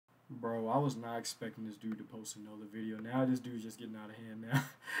Bro, I was not expecting this dude to post another video. Now this dude's just getting out of hand now.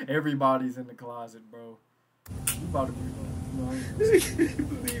 Everybody's in the closet, bro. You about to be wrong. I can't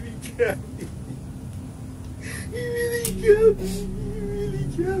believe he got me. He really got me. He really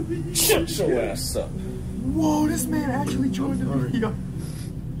got me. Shut your ass up. Whoa, this man actually joined the video.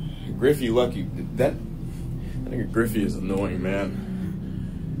 Griffey, lucky. That nigga Griffey is annoying, man.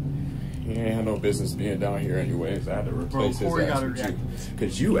 He ain't had no business being down here anyways. I had to replace his ass with you.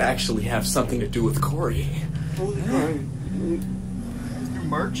 Because you actually have something to do with Cory. Holy crap. Let's do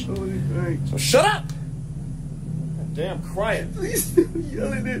merch. Holy crap. So shut up! Damn crying. Please stop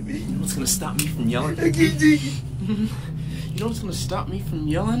yelling at me. You know what's gonna stop me from yelling? I can't take it. You know what's gonna stop me from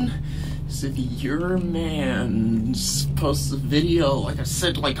yelling? Is if your man posts a video, like I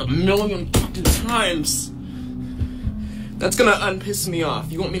said like a million fucking times. That's gonna unpiss me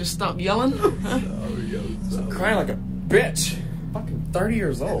off. You want me to stop yelling? Huh? I'm crying like a bitch. Fucking 30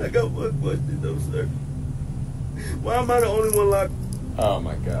 years old. I got one question though, sir. Why am I the only one locked? Oh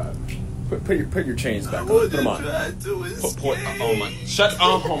my god. Put your chains back on. Put them on. Oh my. Shut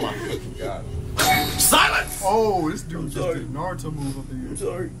up. Oh my fucking god. Silence! Oh, this dude just did Naruto move up here. I'm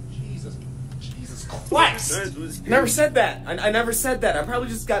sorry. Jesus Christ! Never said that. I never said that. I probably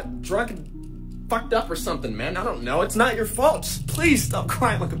just got drunk and fucked up or something, man. I don't know. It's not your fault. Just please stop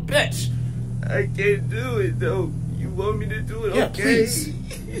crying like a bitch. I can't do it though. You want me to do it? Yeah, okay. please.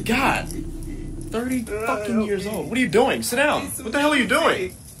 God. 30 fucking years old. What are you doing? Sit down. What the hell are you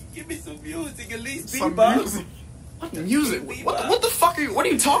doing? Give me some music, at least Some bebop. music. What music? What the fuck are you? What are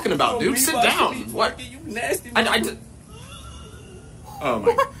you talking about, dude? Sit down. What? You nasty. I did. Oh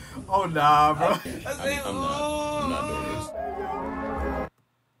my. Oh nah, bro. I'm not doing this.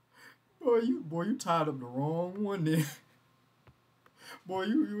 Boy, you tied up the wrong one there. Boy,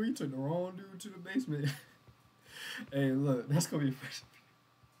 you took the wrong dude to the basement. Hey, look, that's gonna be fresh.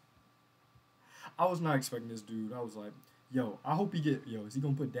 I was not expecting this dude. I was like, yo, I hope he get, is he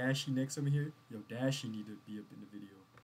gonna put Dashy next to me here? Yo, Dashy need to be up in the